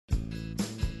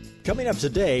Coming up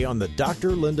today on the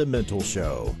Dr. Linda Mintle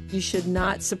Show. You should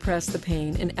not suppress the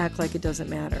pain and act like it doesn't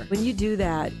matter. When you do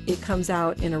that, it comes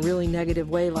out in a really negative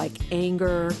way, like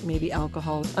anger, maybe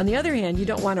alcohol. On the other hand, you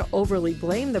don't want to overly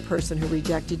blame the person who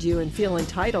rejected you and feel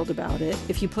entitled about it.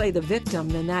 If you play the victim,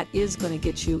 then that is going to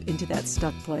get you into that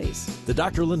stuck place. The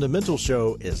Dr. Linda Mintle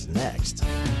Show is next.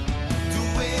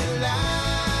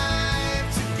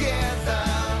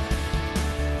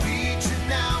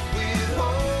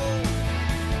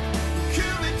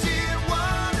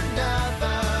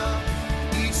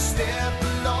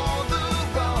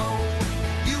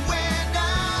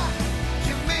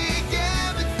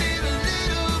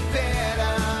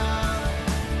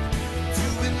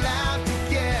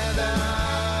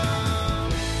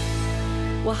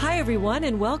 Well, hi, everyone,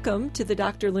 and welcome to the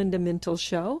Dr. Linda Mintle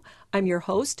Show. I'm your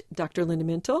host, Dr. Linda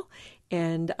Mintle,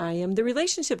 and I am the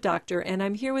relationship doctor, and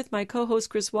I'm here with my co-host,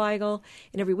 Chris Weigel,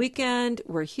 and every weekend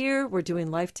we're here, we're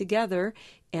doing life together,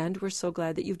 and we're so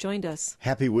glad that you've joined us.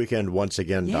 Happy weekend once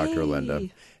again, Yay. Dr. Linda.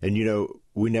 And you know,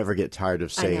 we never get tired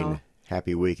of saying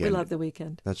happy weekend. We love the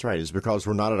weekend. That's right. It's because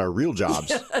we're not at our real jobs.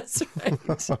 Yeah, that's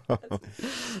right.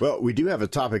 Well, we do have a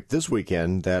topic this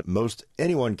weekend that most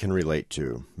anyone can relate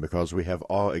to because we have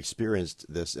all experienced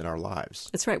this in our lives.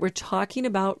 That's right. We're talking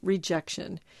about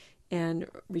rejection. And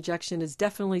rejection is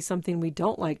definitely something we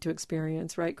don't like to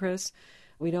experience, right, Chris?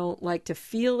 We don't like to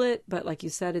feel it, but like you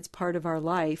said, it's part of our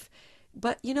life.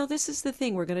 But, you know, this is the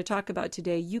thing we're going to talk about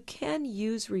today. You can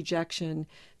use rejection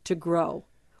to grow,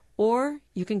 or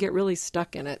you can get really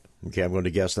stuck in it. Okay, I'm going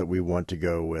to guess that we want to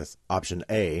go with option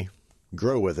A,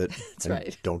 grow with it, That's and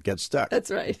right. don't get stuck.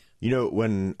 That's right. You know,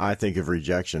 when I think of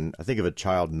rejection, I think of a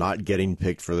child not getting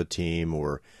picked for the team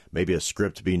or maybe a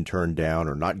script being turned down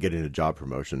or not getting a job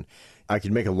promotion. I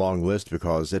can make a long list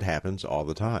because it happens all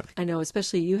the time. I know,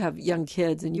 especially you have young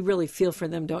kids and you really feel for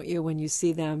them, don't you, when you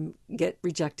see them get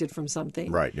rejected from something.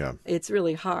 Right, yeah. It's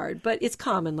really hard, but it's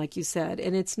common, like you said,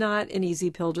 and it's not an easy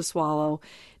pill to swallow,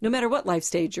 no matter what life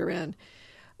stage you're in.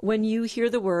 When you hear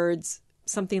the words,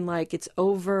 something like, it's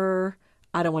over,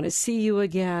 I don't want to see you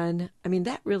again, I mean,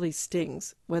 that really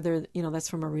stings, whether, you know, that's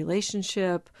from a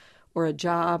relationship or a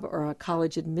job or a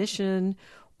college admission,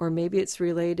 or maybe it's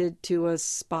related to a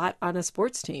spot on a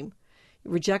sports team.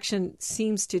 Rejection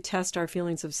seems to test our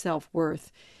feelings of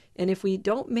self-worth. And if we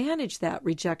don't manage that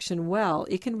rejection well,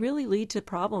 it can really lead to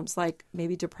problems like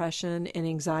maybe depression and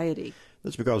anxiety.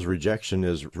 That's because rejection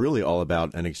is really all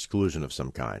about an exclusion of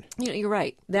some kind. You know, you're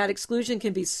right. That exclusion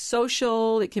can be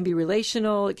social, it can be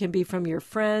relational, it can be from your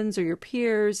friends or your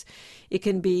peers, it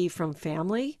can be from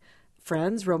family,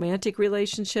 friends, romantic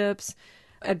relationships.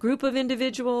 A group of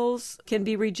individuals can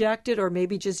be rejected, or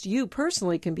maybe just you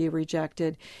personally can be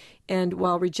rejected. And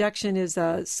while rejection is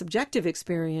a subjective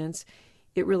experience,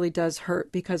 it really does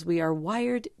hurt because we are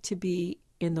wired to be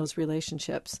in those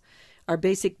relationships. Our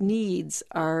basic needs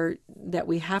are that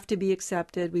we have to be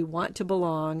accepted, we want to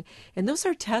belong, and those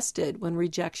are tested when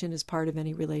rejection is part of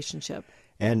any relationship.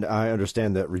 And I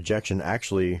understand that rejection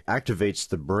actually activates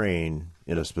the brain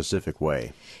in a specific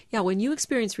way. Yeah, when you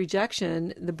experience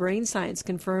rejection, the brain science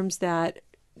confirms that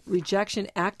rejection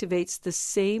activates the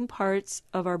same parts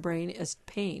of our brain as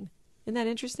pain. Isn't that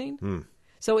interesting?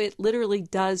 So it literally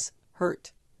does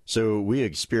hurt. So we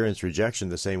experience rejection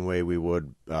the same way we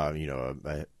would,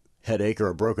 a headache or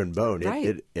a broken bone.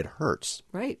 Right. It hurts.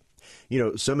 Right. You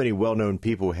know, so many well-known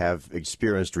people have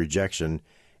experienced rejection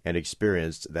and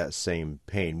experienced that same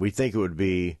pain. We think it would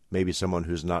be maybe someone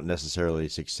who's not necessarily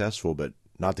successful, but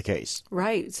not the case.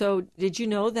 Right. So did you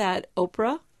know that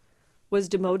Oprah was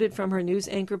demoted from her news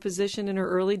anchor position in her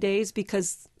early days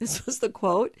because, this was the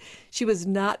quote, she was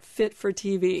not fit for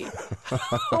TV.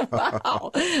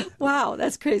 Wow. Wow,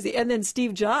 that's crazy. And then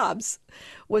Steve Jobs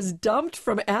was dumped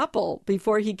from Apple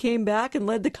before he came back and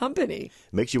led the company.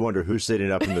 Makes you wonder who's sitting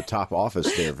up in the top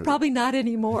office there. Probably not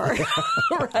anymore,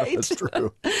 right? That's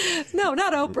true. No,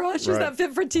 not Oprah. She's not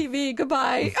fit for TV.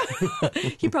 Goodbye.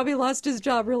 He probably lost his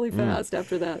job really fast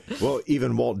after that. Well,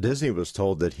 even Walt Disney was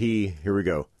told that he, here we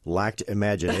go, lacked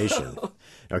imagination.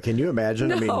 Now, can you imagine?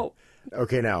 No. I mean,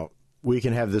 okay, now, we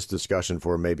can have this discussion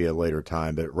for maybe a later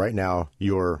time, but right now,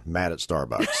 you're mad at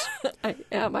Starbucks. I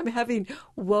am. I'm having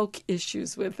woke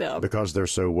issues with them. Because they're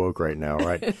so woke right now,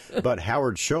 right? But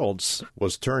Howard Schultz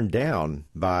was turned down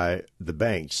by the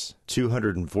banks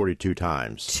 242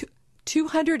 times.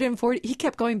 240. He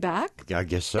kept going back? I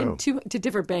guess so. And to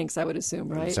different banks, I would assume,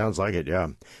 right? It sounds like it, yeah.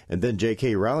 And then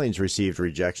J.K. Rowling's received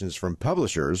rejections from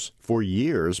publishers for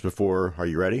years before, are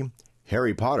you ready?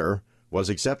 Harry Potter was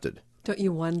accepted. Don't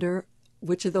you wonder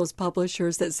which of those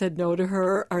publishers that said no to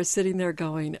her are sitting there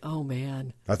going, oh,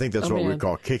 man. I think that's what we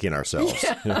call kicking ourselves.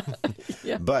 Yeah.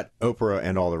 Yeah. But Oprah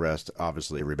and all the rest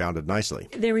obviously rebounded nicely.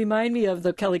 They remind me of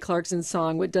the Kelly Clarkson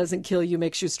song, What Doesn't Kill You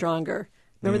Makes You Stronger.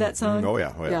 Remember that song? Oh,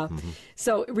 yeah. Mm-hmm.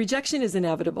 So rejection is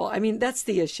inevitable. I mean, that's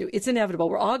the issue. It's inevitable.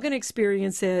 We're all going to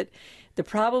experience it. The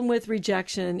problem with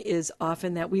rejection is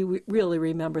often that we really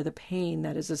remember the pain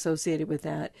that is associated with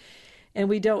that. And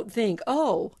we don't think,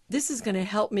 oh, this is going to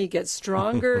help me get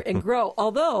stronger and grow.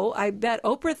 Although I bet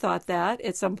Oprah thought that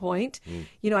at some point.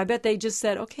 I bet they just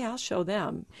said, okay, I'll show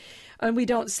them. And we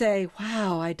don't say,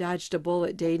 wow, I dodged a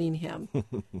bullet dating him.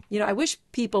 I wish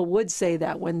people would say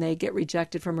that when they get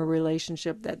rejected from a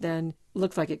relationship that then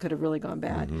looks like it could have really gone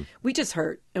bad. Mm-hmm. We just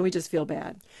hurt and we just feel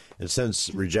bad. And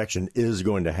since rejection is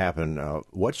going to happen,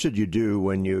 what should you do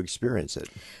when you experience it?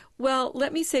 Well,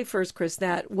 let me say first, Chris,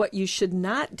 that what you should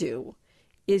not do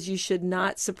is you should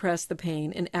not suppress the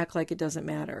pain and act like it doesn't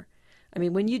matter. I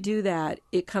mean, when you do that,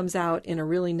 it comes out in a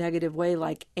really negative way,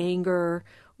 like anger,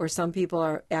 or some people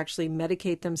are actually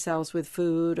medicate themselves with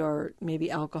food or maybe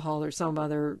alcohol or some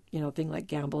other, thing like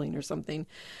gambling or something.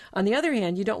 On the other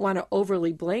hand, you don't want to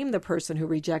overly blame the person who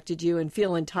rejected you and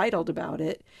feel entitled about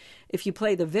it. If you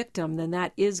play the victim, then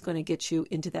that is going to get you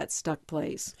into that stuck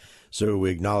place. So we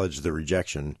acknowledge the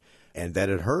rejection and that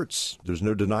it hurts. There's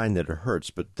no denying that it hurts,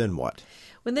 but then what?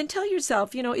 Well, then tell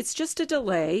yourself, it's just a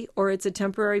delay or it's a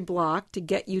temporary block to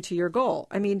get you to your goal.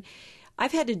 I mean,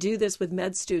 I've had to do this with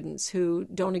med students who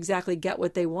don't exactly get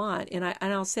what they want. And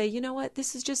I'll say, you know what,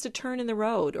 this is just a turn in the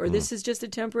road, or this is just a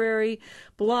temporary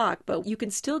block, but you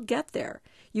can still get there.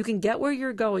 You can get where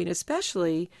you're going,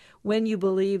 especially when you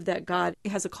believe that God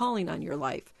has a calling on your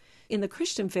life. In the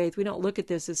Christian faith, we don't look at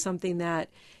this as something that,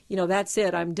 that's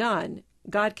it, I'm done.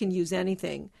 God can use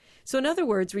anything. So in other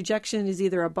words, rejection is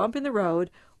either a bump in the road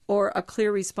or a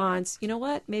clear response, you know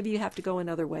what, maybe you have to go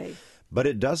another way. But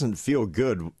it doesn't feel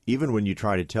good even when you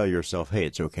try to tell yourself, hey,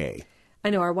 it's okay. I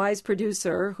know our wise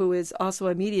producer, who is also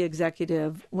a media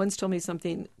executive, once told me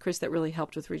something, Chris, that really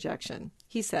helped with rejection.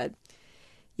 He said,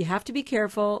 you have to be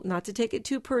careful not to take it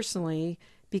too personally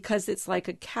because it's like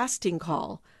a casting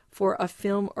call for a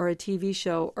film or a TV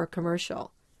show or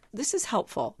commercial. This is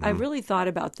helpful. I really thought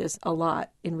about this a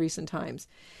lot in recent times.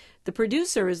 The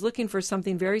producer is looking for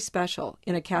something very special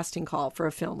in a casting call for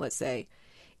a film, let's say,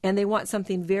 and they want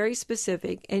something very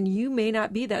specific, and you may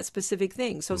not be that specific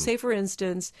thing. So say, for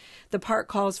instance, the part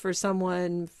calls for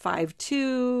someone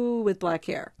 5'2" with black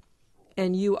hair,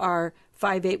 and you are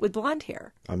 5'8" with blonde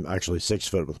hair. I'm actually 6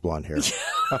 foot with blonde hair.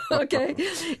 Okay.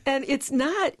 And it's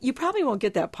not, you probably won't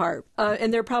get that part,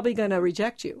 and they're probably going to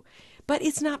reject you. But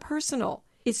it's not personal.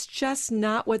 It's just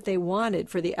not what they wanted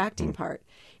for the acting part.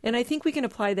 And I think we can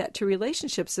apply that to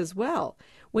relationships as well.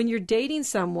 When you're dating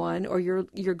someone or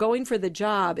you're going for the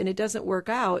job and it doesn't work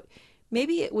out,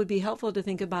 maybe it would be helpful to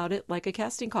think about it like a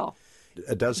casting call.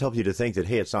 It does help you to think that,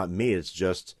 hey, it's not me. It's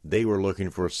just they were looking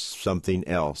for something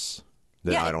else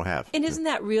that I don't have. And isn't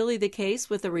that really the case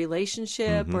with a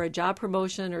relationship or a job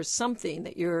promotion or something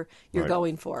that you're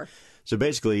going for? So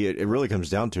basically, it really comes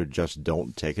down to just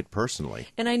don't take it personally.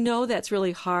 And I know that's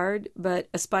really hard, but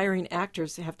aspiring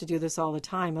actors have to do this all the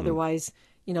time. Otherwise,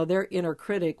 their inner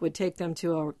critic would take them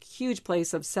to a huge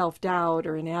place of self-doubt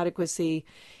or inadequacy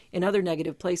in other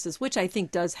negative places, which I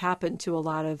think does happen to a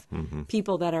lot of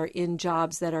people that are in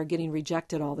jobs that are getting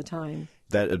rejected all the time.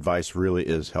 That advice really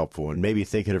is helpful. And maybe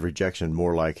thinking of rejection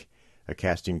more like a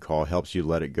casting call helps you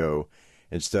let it go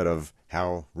instead of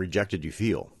how rejected you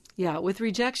feel. Yeah, with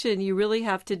rejection, you really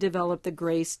have to develop the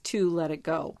grace to let it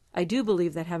go. I do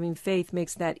believe that having faith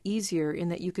makes that easier in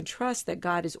that you can trust that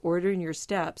God is ordering your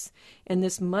steps, and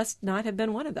this must not have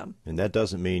been one of them. And that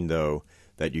doesn't mean, though,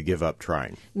 that you give up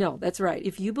trying. No, that's right.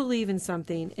 If you believe in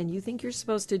something and you think you're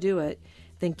supposed to do it,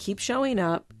 then keep showing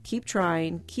up, keep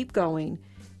trying, keep going.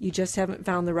 You just haven't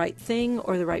found the right thing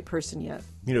or the right person yet.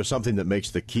 Something that makes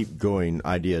the keep going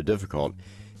idea difficult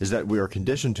is that we are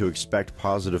conditioned to expect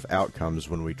positive outcomes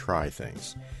when we try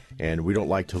things. And we don't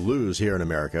like to lose here in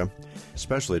America,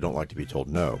 especially don't like to be told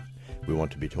no. We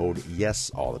want to be told yes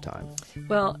all the time.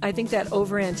 Well, I think that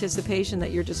over-anticipation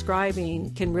that you're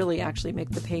describing can really actually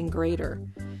make the pain greater.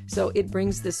 So it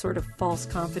brings this sort of false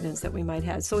confidence that we might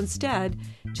have. So instead,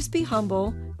 just be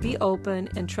humble, be open,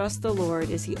 and trust the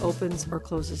Lord as He opens or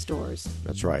closes doors.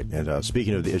 That's right. And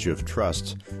speaking of the issue of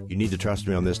trust, you need to trust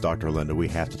me on this, Dr. Linda. We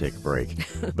have to take a break.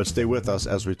 But stay with us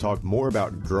as we talk more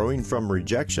about growing from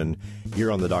rejection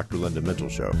here on the Dr. Linda Mintle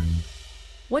Show.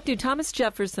 What do Thomas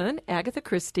Jefferson, Agatha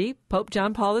Christie, Pope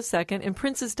John Paul II, and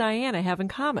Princess Diana have in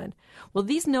common? Well,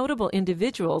 these notable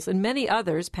individuals and many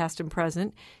others, past and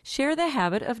present, share the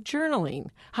habit of journaling.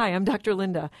 Hi, I'm Dr.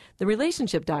 Linda, the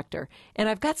relationship doctor, and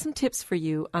I've got some tips for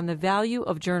you on the value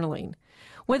of journaling.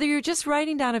 Whether you're just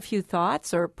writing down a few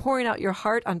thoughts or pouring out your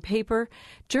heart on paper,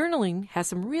 journaling has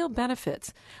some real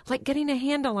benefits, like getting a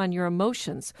handle on your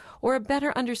emotions or a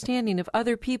better understanding of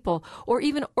other people or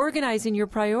even organizing your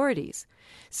priorities.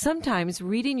 Sometimes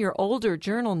reading your older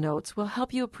journal notes will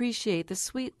help you appreciate the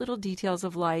sweet little details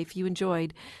of life you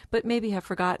enjoyed but maybe have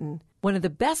forgotten. One of the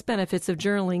best benefits of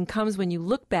journaling comes when you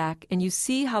look back and you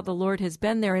see how the Lord has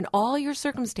been there in all your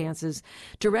circumstances,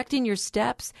 directing your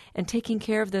steps and taking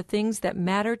care of the things that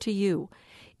matter to you.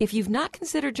 If you've not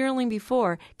considered journaling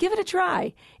before, give it a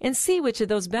try and see which of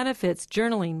those benefits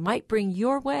journaling might bring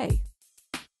your way.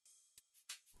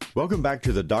 Welcome back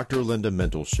to the Dr. Linda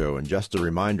Mental Show, and just a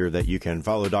reminder that you can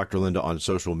follow Dr. Linda on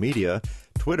social media,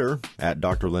 Twitter at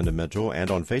Dr. Linda Mental,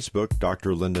 and on Facebook,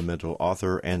 Dr. Linda Mental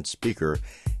author and speaker,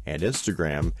 and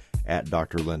Instagram at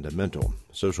Dr. Linda Mental.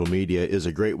 Social media is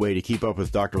a great way to keep up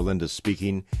with Dr. Linda's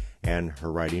speaking and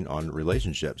her writing on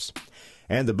relationships.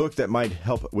 And the book that might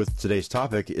help with today's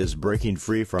topic is Breaking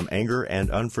Free from Anger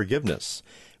and Unforgiveness.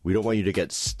 We don't want you to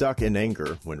get stuck in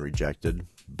anger when rejected,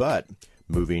 but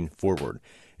moving forward.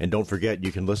 And don't forget,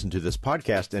 you can listen to this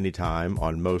podcast anytime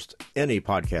on most any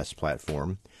podcast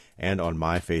platform and on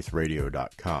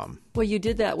myfaithradio.com. Well, you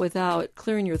did that without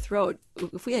clearing your throat.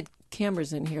 If we had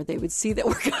cameras in here, they would see that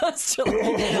we're constantly,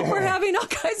 we're having all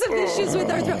kinds of issues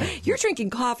with our throat. You're drinking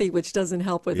coffee, which doesn't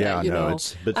help with that, you know.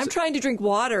 I'm trying to drink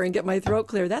water and get my throat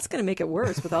clear. That's going to make it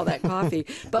worse with all that coffee.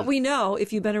 But we know,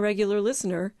 if you've been a regular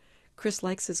listener, Chris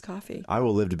likes his coffee. I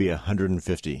will live to be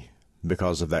 150.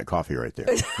 Because of that coffee right there.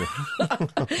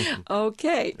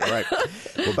 Okay. All right.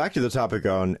 Well, back to the topic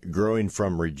on growing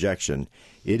from rejection.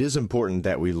 It is important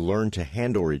that we learn to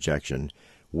handle rejection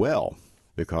well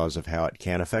because of how it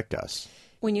can affect us.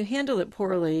 When you handle it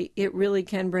poorly, it really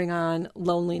can bring on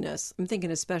loneliness. I'm thinking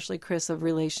especially, Chris, of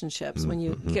relationships. When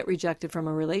you get rejected from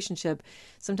a relationship,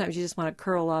 sometimes you just want to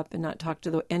curl up and not talk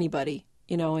to anybody,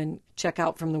 you know, and check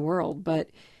out from the world.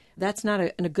 But that's not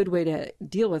a good way to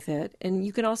deal with it. And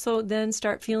you can also then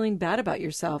start feeling bad about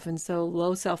yourself. And so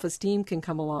low self-esteem can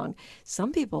come along.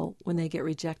 Some people, when they get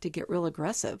rejected, get real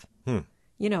aggressive. You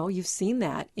know, you've seen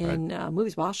that in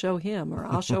movies. Well, I'll show him or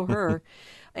I'll show her.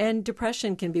 And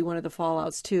depression can be one of the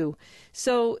fallouts, too.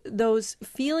 So those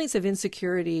feelings of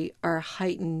insecurity are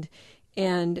heightened.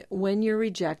 And when you're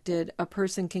rejected, a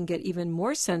person can get even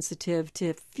more sensitive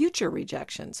to future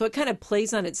rejection. So it kind of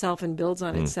plays on itself and builds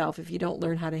on itself if you don't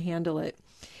learn how to handle it.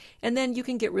 And then you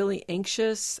can get really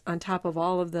anxious on top of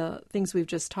all of the things we've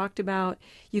just talked about.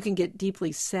 You can get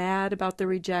deeply sad about the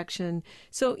rejection.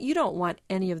 So you don't want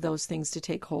any of those things to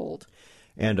take hold.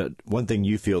 And one thing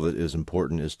you feel that is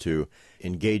important is to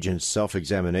engage in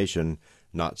self-examination,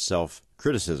 not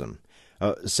self-criticism.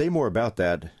 Say more about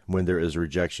that when there is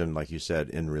rejection, like you said,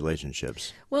 in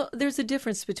relationships. Well, there's a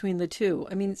difference between the two.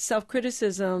 I mean,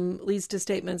 self-criticism leads to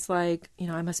statements like, you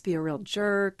know, I must be a real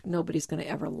jerk, nobody's going to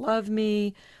ever love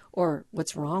me, or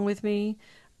what's wrong with me?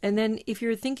 And then if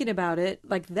you're thinking about it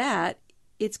like that,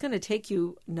 it's going to take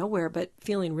you nowhere but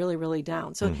feeling really, really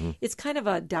down. So it's kind of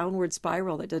a downward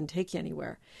spiral that doesn't take you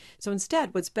anywhere. So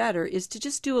instead, what's better is to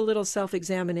just do a little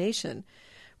self-examination.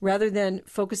 Rather than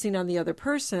focusing on the other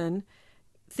person,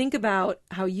 think about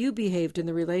how you behaved in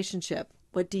the relationship.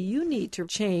 What do you need to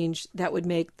change that would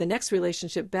make the next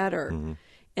relationship better?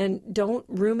 And don't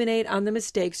ruminate on the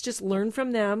mistakes. Just learn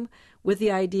from them with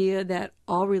the idea that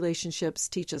all relationships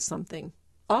teach us something.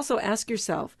 Also ask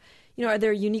yourself, you know, are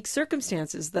there unique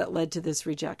circumstances that led to this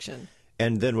rejection?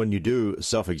 And then when you do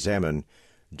self-examine,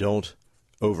 don't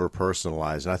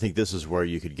over-personalize. And I think this is where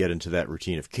you could get into that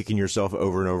routine of kicking yourself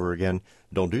over and over again.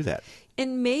 Don't do that.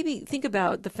 And maybe think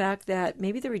about the fact that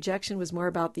maybe the rejection was more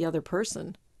about the other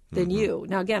person than you.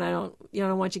 Now, again, I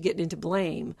don't want you getting into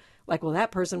blame, like, well,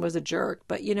 that person was a jerk.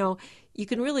 But, you know, you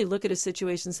can really look at a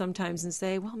situation sometimes and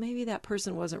say, well, maybe that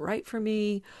person wasn't right for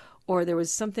me, or there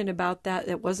was something about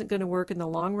that wasn't going to work in the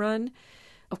long run.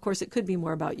 Of course, it could be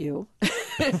more about you.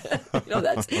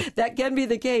 That can be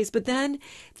the case. But then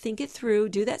think it through,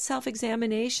 do that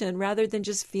self-examination rather than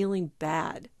just feeling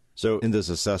bad. So in this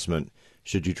assessment,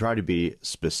 should you try to be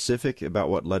specific about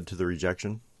what led to the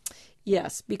rejection?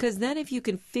 Yes, because then if you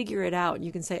can figure it out and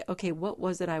you can say, okay, what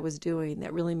was it I was doing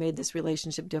that really made this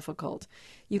relationship difficult?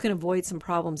 You can avoid some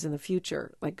problems in the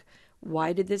future. Like,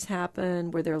 why did this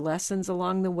happen? Were there lessons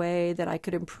along the way that I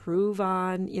could improve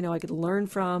on? You know, I could learn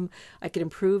from. I could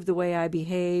improve the way I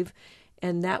behave.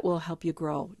 And that will help you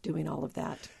grow doing all of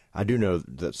that. I do know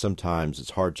that sometimes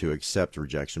it's hard to accept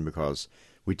rejection because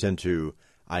we tend to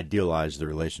idealize the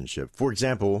relationship. For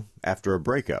example, after a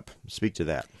breakup. Speak to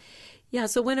that. Yeah,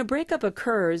 so when a breakup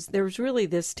occurs, there's really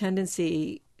this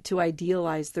tendency to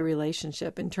idealize the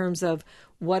relationship in terms of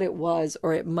what it was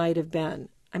or it might have been.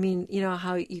 I mean, you know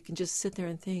how you can just sit there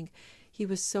and think, he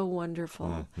was so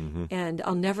wonderful, and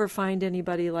I'll never find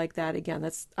anybody like that again.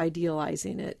 That's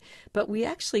idealizing it. But we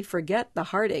actually forget the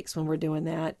heartaches when we're doing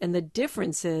that, and the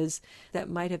differences that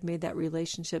might have made that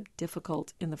relationship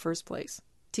difficult in the first place.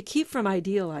 To keep from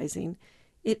idealizing,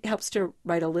 it helps to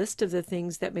write a list of the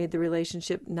things that made the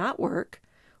relationship not work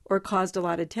or caused a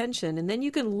lot of tension. And then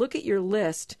you can look at your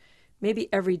list, maybe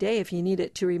every day if you need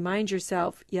it, to remind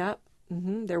yourself,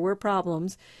 there were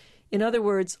problems. In other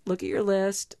words, look at your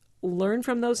list, learn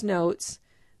from those notes,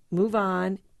 move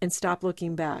on, and stop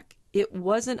looking back. It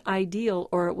wasn't ideal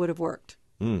or it would have worked.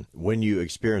 When you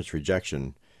experience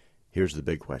rejection, here's the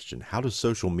big question. How does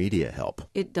social media help?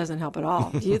 It doesn't help at all.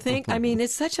 Do you think? I mean,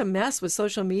 it's such a mess with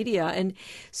social media, and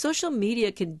social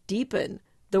media can deepen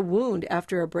the wound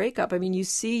after a breakup. I mean, you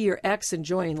see your ex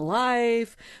enjoying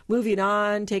life, moving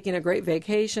on, taking a great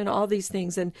vacation, all these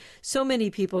things. And so many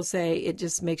people say it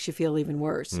just makes you feel even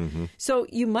worse. So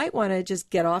you might want to just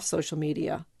get off social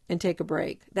media and take a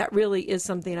break. That really is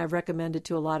something I've recommended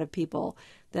to a lot of people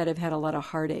that have had a lot of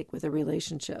heartache with a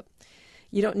relationship.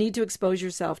 You don't need to expose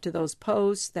yourself to those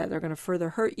posts that are going to further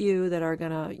hurt you, that are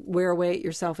going to wear away at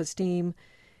your self-esteem.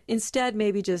 Instead,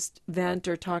 maybe just vent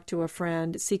or talk to a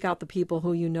friend, seek out the people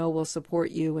who you know will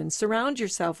support you, and surround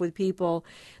yourself with people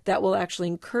that will actually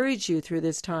encourage you through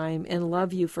this time and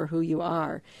love you for who you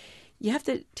are. You have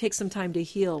to take some time to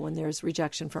heal when there's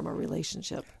rejection from a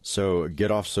relationship. So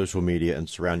get off social media and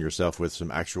surround yourself with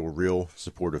some actual real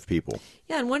supportive people.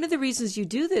 Yeah, and one of the reasons you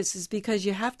do this is because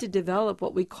you have to develop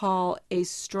what we call a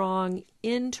strong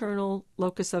internal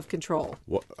locus of control.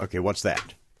 Okay, what's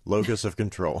that? Locus of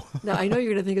control. Now, I know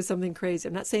you're going to think of something crazy.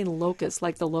 I'm not saying locus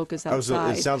like the locust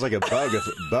outside. It sounds like a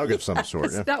bug of some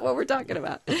sort. That's not what we're talking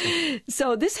about.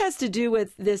 So this has to do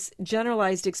with this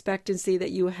generalized expectancy that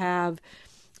you have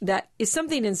that is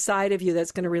something inside of you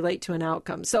that's going to relate to an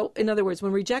outcome. So, in other words,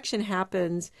 when rejection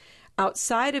happens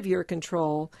outside of your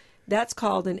control, that's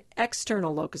called an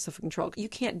external locus of control. You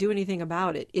can't do anything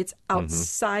about it. It's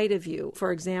outside of you.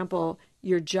 For example,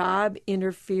 your job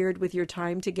interfered with your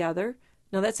time together.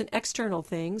 Now, that's an external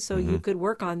thing, so you could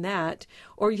work on that.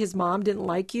 Or his mom didn't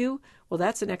like you. Well,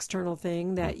 that's an external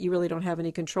thing that you really don't have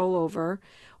any control over.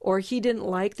 Or he didn't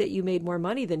like that you made more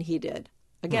money than he did.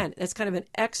 Again, that's kind of an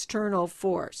external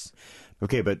force.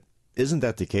 Okay, but isn't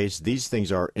that the case? These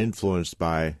things are influenced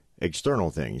by external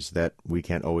things that we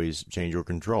can't always change or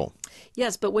control.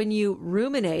 Yes, but when you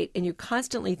ruminate and you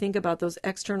constantly think about those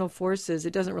external forces,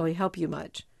 it doesn't really help you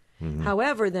much.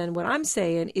 However, then what I'm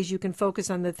saying is you can focus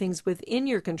on the things within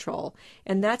your control,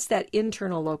 and that's that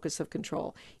internal locus of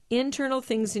control. Internal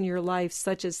things in your life,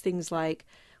 such as things like,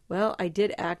 well, I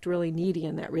did act really needy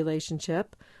in that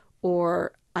relationship,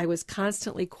 or I was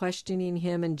constantly questioning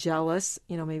him and jealous.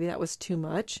 Maybe that was too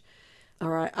much.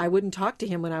 Or I wouldn't talk to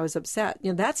him when I was upset.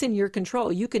 That's in your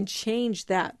control. You can change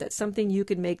that. That's something you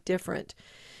can make different.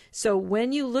 So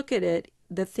when you look at it,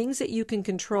 the things that you can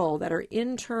control that are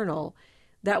internal,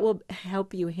 that will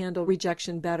help you handle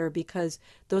rejection better because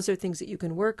those are things that you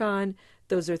can work on.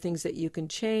 Those are things that you can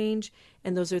change.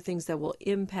 And those are things that will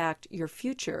impact your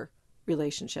future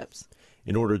relationships.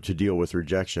 In order to deal with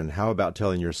rejection, how about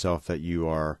telling yourself that you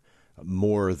are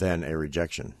more than a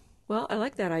rejection? Well, I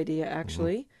like that idea,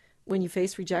 actually. When you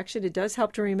face rejection, it does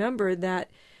help to remember that,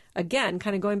 again,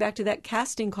 kind of going back to that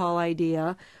casting call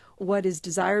idea, what is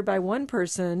desired by one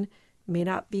person may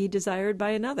not be desired by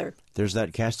another. There's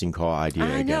that casting call idea I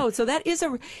again. know. So that is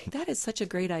such a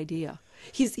great idea.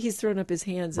 He's thrown up his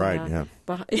hands in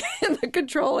the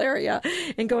control area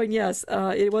and going, yes,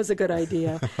 it was a good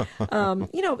idea.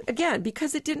 Again,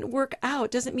 because it didn't work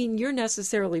out doesn't mean you're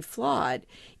necessarily flawed.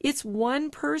 It's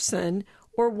one person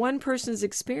or one person's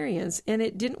experience, and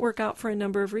it didn't work out for a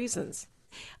number of reasons.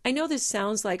 I know this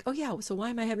sounds like, oh yeah, so why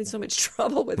am I having so much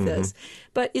trouble with this?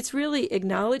 But it's really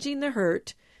acknowledging the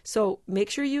hurt. So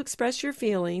make sure you express your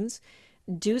feelings,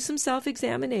 do some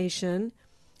self-examination,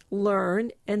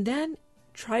 learn, and then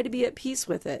try to be at peace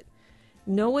with it.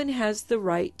 No one has the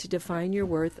right to define your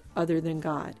worth other than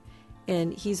God.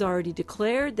 And He's already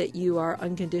declared that you are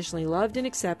unconditionally loved and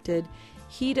accepted.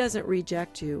 He doesn't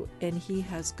reject you, and He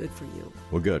has good for you.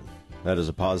 Well, good. That is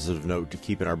a positive note to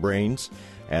keep in our brains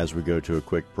as we go to a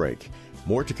quick break.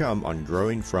 More to come on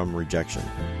Growing from Rejection.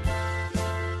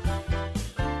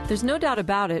 There's no doubt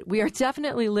about it. We are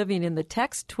definitely living in the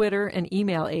text, Twitter, and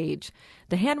email age.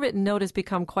 The handwritten note has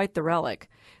become quite the relic.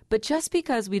 But just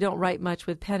because we don't write much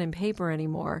with pen and paper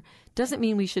anymore doesn't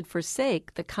mean we should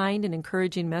forsake the kind and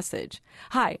encouraging message.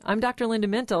 Hi, I'm Dr. Linda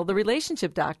Mintle, the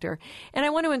relationship doctor, and I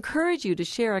want to encourage you to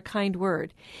share a kind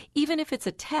word. Even if it's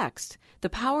a text, the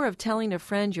power of telling a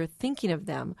friend you're thinking of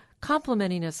them,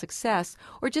 complimenting a success,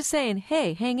 or just saying,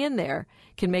 hey, hang in there,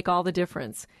 can make all the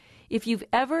difference. If you've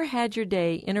ever had your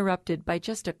day interrupted by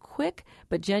just a quick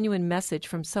but genuine message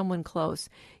from someone close,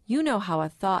 you know how a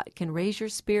thought can raise your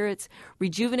spirits,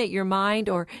 rejuvenate your mind,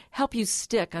 or help you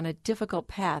stick on a difficult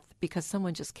path because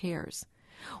someone just cares.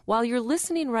 While you're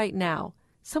listening right now,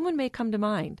 someone may come to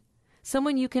mind,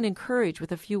 someone you can encourage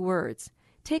with a few words.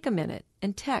 Take a minute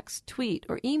and text, tweet,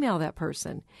 or email that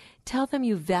person. Tell them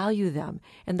you value them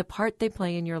and the part they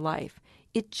play in your life.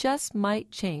 It just might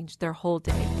change their whole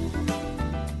day.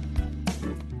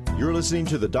 You're listening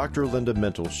to the Dr. Linda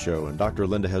Mintle Show, and Dr.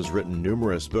 Linda has written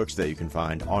numerous books that you can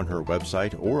find on her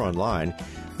website or online.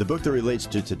 The book that relates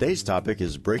to today's topic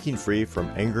is Breaking Free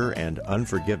from Anger and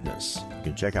Unforgiveness. You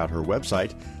can check out her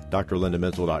website,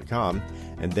 drlindamintle.com,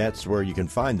 and that's where you can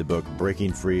find the book,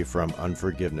 Breaking Free from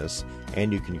Unforgiveness,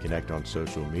 and you can connect on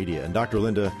social media. And Dr.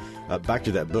 Linda, back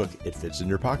to that book, it fits in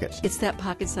your pocket. It's that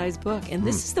pocket-sized book, and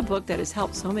this is the book that has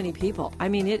helped so many people. I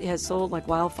mean, it has sold like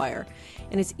wildfire,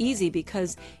 and it's easy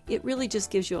because it really just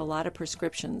gives you a lot of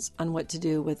prescriptions on what to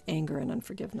do with anger and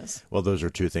unforgiveness. Well, those are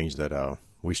two things that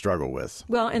we struggle with.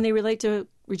 Well, and they relate to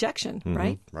rejection,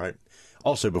 right? Right.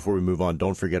 Also, before we move on,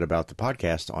 don't forget about the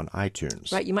podcast on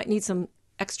iTunes. Right. You might need some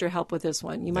extra help with this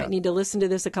one. You might need to listen to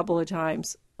this a couple of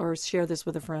times or share this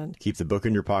with a friend. Keep the book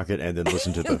in your pocket and then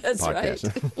listen to the That's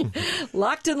podcast. Right.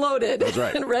 Locked and loaded. That's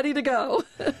right. And ready to go.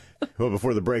 Well,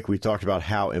 before the break, we talked about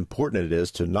how important it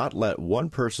is to not let one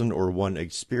person or one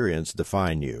experience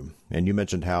define you. And you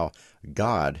mentioned how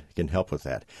God can help with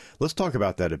that. Let's talk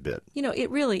about that a bit. You know,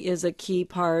 it really is a key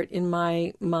part in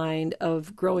my mind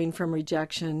of growing from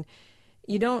rejection.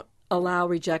 You don't allow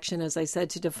rejection, as I said,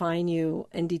 to define you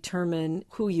and determine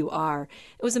who you are.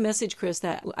 It was a message, Chris,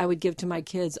 that I would give to my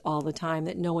kids all the time,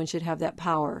 that no one should have that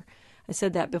power. I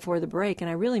said that before the break, and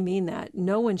I really mean that.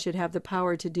 No one should have the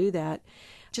power to do that.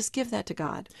 Just give that to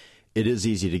God. It is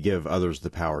easy to give others the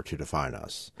power to define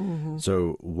us. Mm-hmm.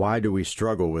 So why do we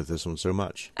struggle with this one so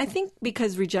much? I think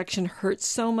because rejection hurts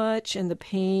so much and the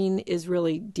pain is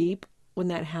really deep when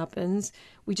that happens,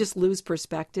 we just lose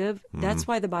perspective. Mm-hmm. That's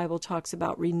why the Bible talks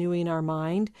about renewing our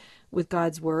mind with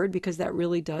God's word, because that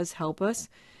really does help us.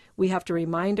 We have to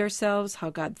remind ourselves how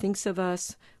God thinks of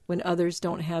us when others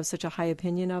don't have such a high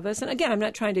opinion of us. And again, I'm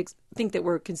not trying to think that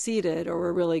we're conceited or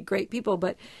we're really great people,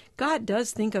 but God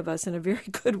does think of us in a very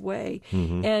good way.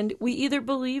 Mm-hmm. And we either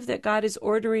believe that God is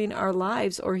ordering our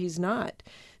lives or he's not.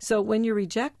 So when you're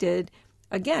rejected,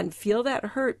 again, feel that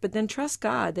hurt, but then trust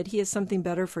God that he has something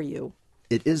better for you.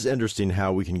 It is interesting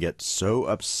how we can get so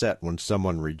upset when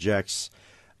someone rejects,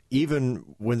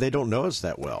 even when they don't know us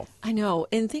that well. I know.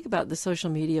 And think about the social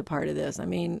media part of this. I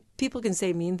mean, people can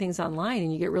say mean things online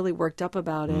and you get really worked up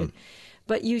about it.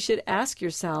 But you should ask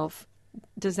yourself,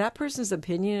 does that person's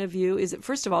opinion of you,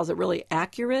 first of all, is it really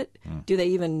accurate? Do they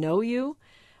even know you?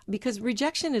 Because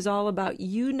rejection is all about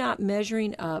you not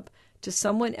measuring up to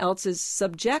someone else's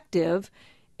subjective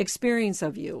experience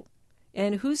of you.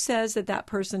 And who says that that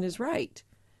person is right?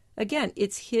 Again,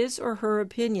 it's his or her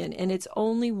opinion, and it's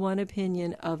only one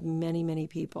opinion of many, many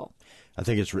people. I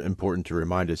think it's important to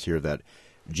remind us here that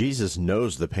Jesus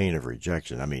knows the pain of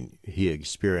rejection. I mean, he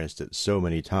experienced it so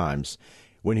many times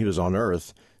when he was on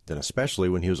earth, then especially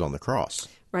when he was on the cross.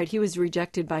 Right. He was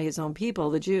rejected by his own people,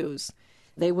 the Jews.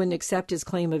 They wouldn't accept his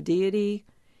claim of deity.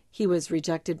 He was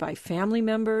rejected by family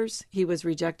members. He was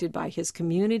rejected by his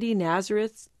community,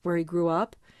 Nazareth, where he grew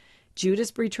up.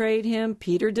 Judas betrayed him.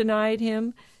 Peter denied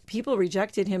him. People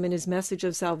rejected him in his message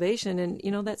of salvation, and, you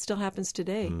know, that still happens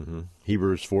today. Mm-hmm.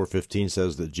 Hebrews 4:15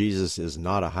 says that Jesus is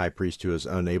not a high priest who is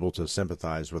unable to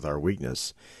sympathize with our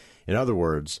weakness. In other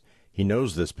words, he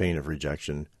knows this pain of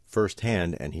rejection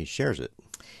firsthand, and he shares it.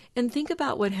 And think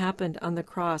about what happened on the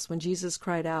cross when Jesus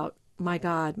cried out, my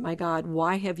God,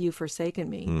 why have you forsaken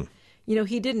me?" You know,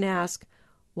 he didn't ask,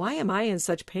 why am I in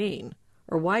such pain?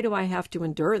 Or why do I have to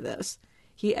endure this?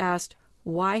 He asked,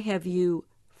 why have you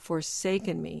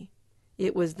forsaken me?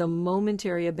 It was the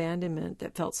momentary abandonment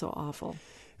that felt so awful.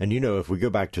 And you know, if we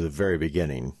go back to the very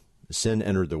beginning, sin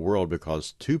entered the world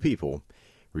because two people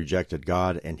rejected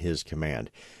God and his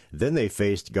command. Then they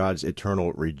faced God's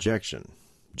eternal rejection.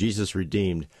 Jesus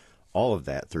redeemed all of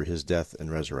that through his death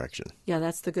and resurrection. Yeah,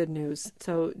 that's the good news.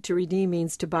 So to redeem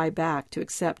means to buy back, to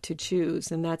accept, to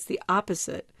choose, and that's the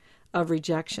opposite of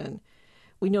rejection.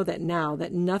 We know that now,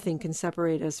 that nothing can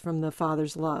separate us from the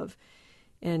Father's love.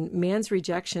 And man's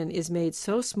rejection is made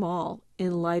so small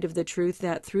in light of the truth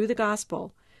that through the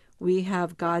gospel, we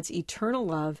have God's eternal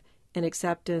love and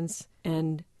acceptance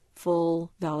and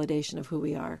full validation of who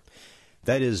we are.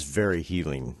 That is very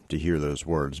healing to hear those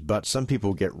words, but some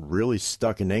people get really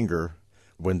stuck in anger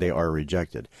when they are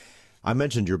rejected. I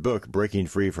mentioned your book, Breaking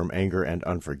Free from Anger and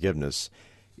Unforgiveness.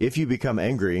 If you become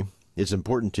angry, it's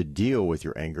important to deal with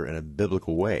your anger in a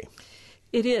biblical way.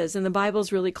 It is, and the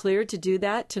Bible's really clear to do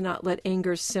that, to not let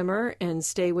anger simmer and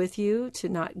stay with you, to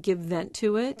not give vent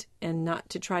to it, and not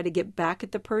to try to get back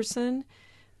at the person.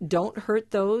 Don't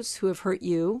hurt those who have hurt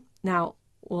you. Now,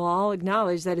 we'll all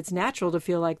acknowledge that it's natural to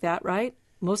feel like that, right?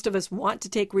 Most of us want to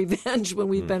take revenge when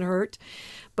we've been hurt,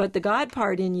 but the God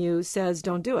part in you says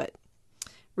don't do it.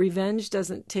 Revenge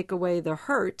doesn't take away the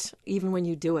hurt, even when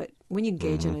you do it. When you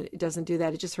engage in it, it doesn't do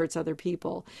that. It just hurts other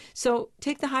people. So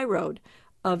take the high road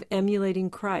of emulating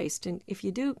Christ. And if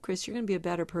you do, Chris, you're going to be a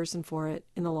better person for it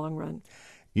in the long run.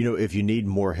 You know, if you need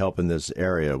more help in this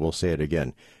area, we'll say it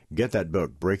again. Get that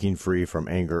book, Breaking Free from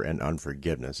Anger and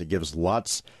Unforgiveness. It gives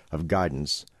lots of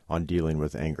guidance on dealing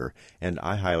with anger, and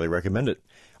I highly recommend it.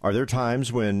 Are there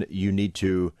times when you need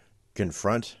to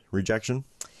confront rejection?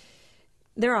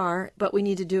 There are, but we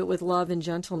need to do it with love and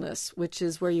gentleness, which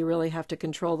is where you really have to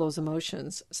control those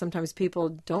emotions. Sometimes people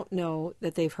don't know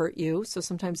that they've hurt you, so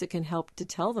sometimes it can help to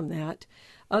tell them that.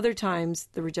 Other times,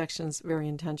 the rejection's very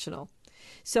intentional.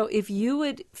 So if you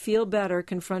would feel better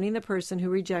confronting the person who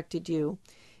rejected you,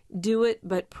 do it,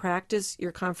 but practice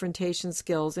your confrontation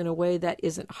skills in a way that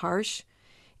isn't harsh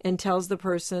and tells the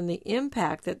person the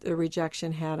impact that the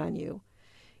rejection had on you.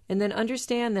 And then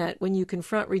understand that when you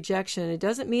confront rejection, it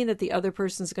doesn't mean that the other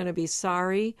person's going to be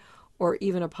sorry or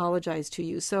even apologize to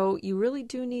you. So you really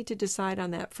do need to decide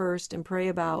on that first and pray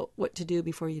about what to do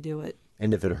before you do it.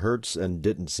 And if it hurts and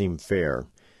didn't seem fair,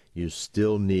 you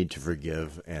still need to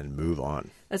forgive and move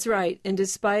on. That's right. And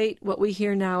despite what we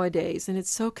hear nowadays, and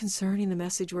it's so concerning, the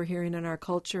message we're hearing in our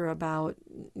culture about,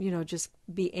 just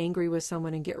be angry with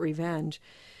someone and get revenge.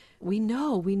 We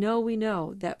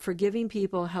know that forgiving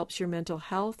people helps your mental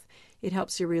health. It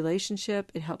helps your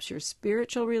relationship. It helps your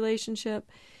spiritual relationship.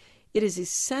 It is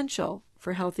essential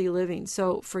for healthy living.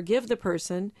 So forgive the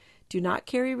person. Do not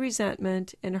carry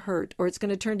resentment and hurt, or it's going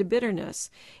to turn to bitterness,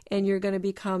 and you're going to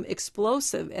become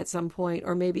explosive at some point,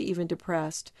 or maybe even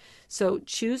depressed. So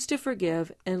choose to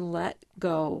forgive and let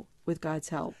go with God's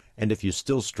help. And if you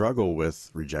still struggle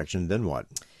with rejection, then what?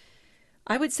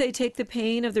 I would say take the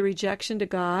pain of the rejection to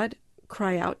God,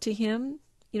 cry out to Him.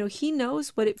 He knows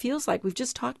what it feels like. We've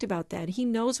just talked about that. He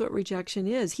knows what rejection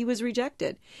is. He was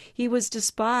rejected. He was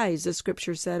despised, the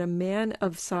scripture said, a man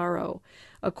of sorrow,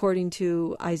 according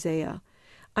to Isaiah.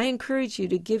 I encourage you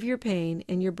to give your pain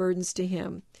and your burdens to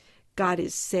Him. God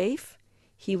is safe.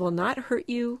 He will not hurt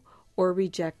you or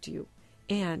reject you.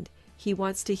 And He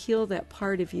wants to heal that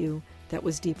part of you that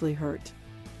was deeply hurt.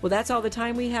 Well, that's all the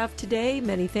time we have today.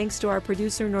 Many thanks to our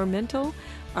producer, Norm Mintel,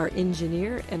 our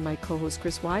engineer, and my co-host,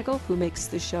 Chris Weigel, who makes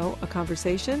the show a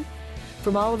conversation.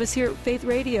 From all of us here at Faith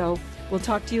Radio, we'll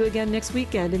talk to you again next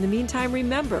weekend. In the meantime,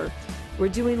 remember, we're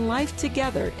doing life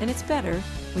together, and it's better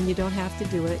when you don't have to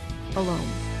do it alone.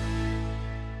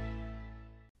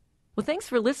 Well, thanks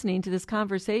for listening to this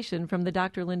conversation from the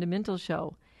Dr. Linda Mintel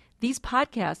Show. These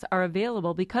podcasts are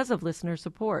available because of listener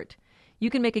support. You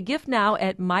can make a gift now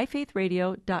at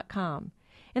myfaithradio.com.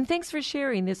 And thanks for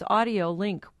sharing this audio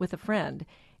link with a friend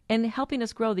and helping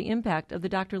us grow the impact of the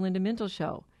Dr. Linda Mintel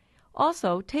Show.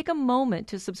 Also, take a moment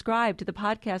to subscribe to the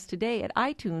podcast today at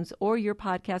iTunes or your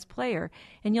podcast player,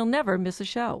 and you'll never miss a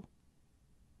show.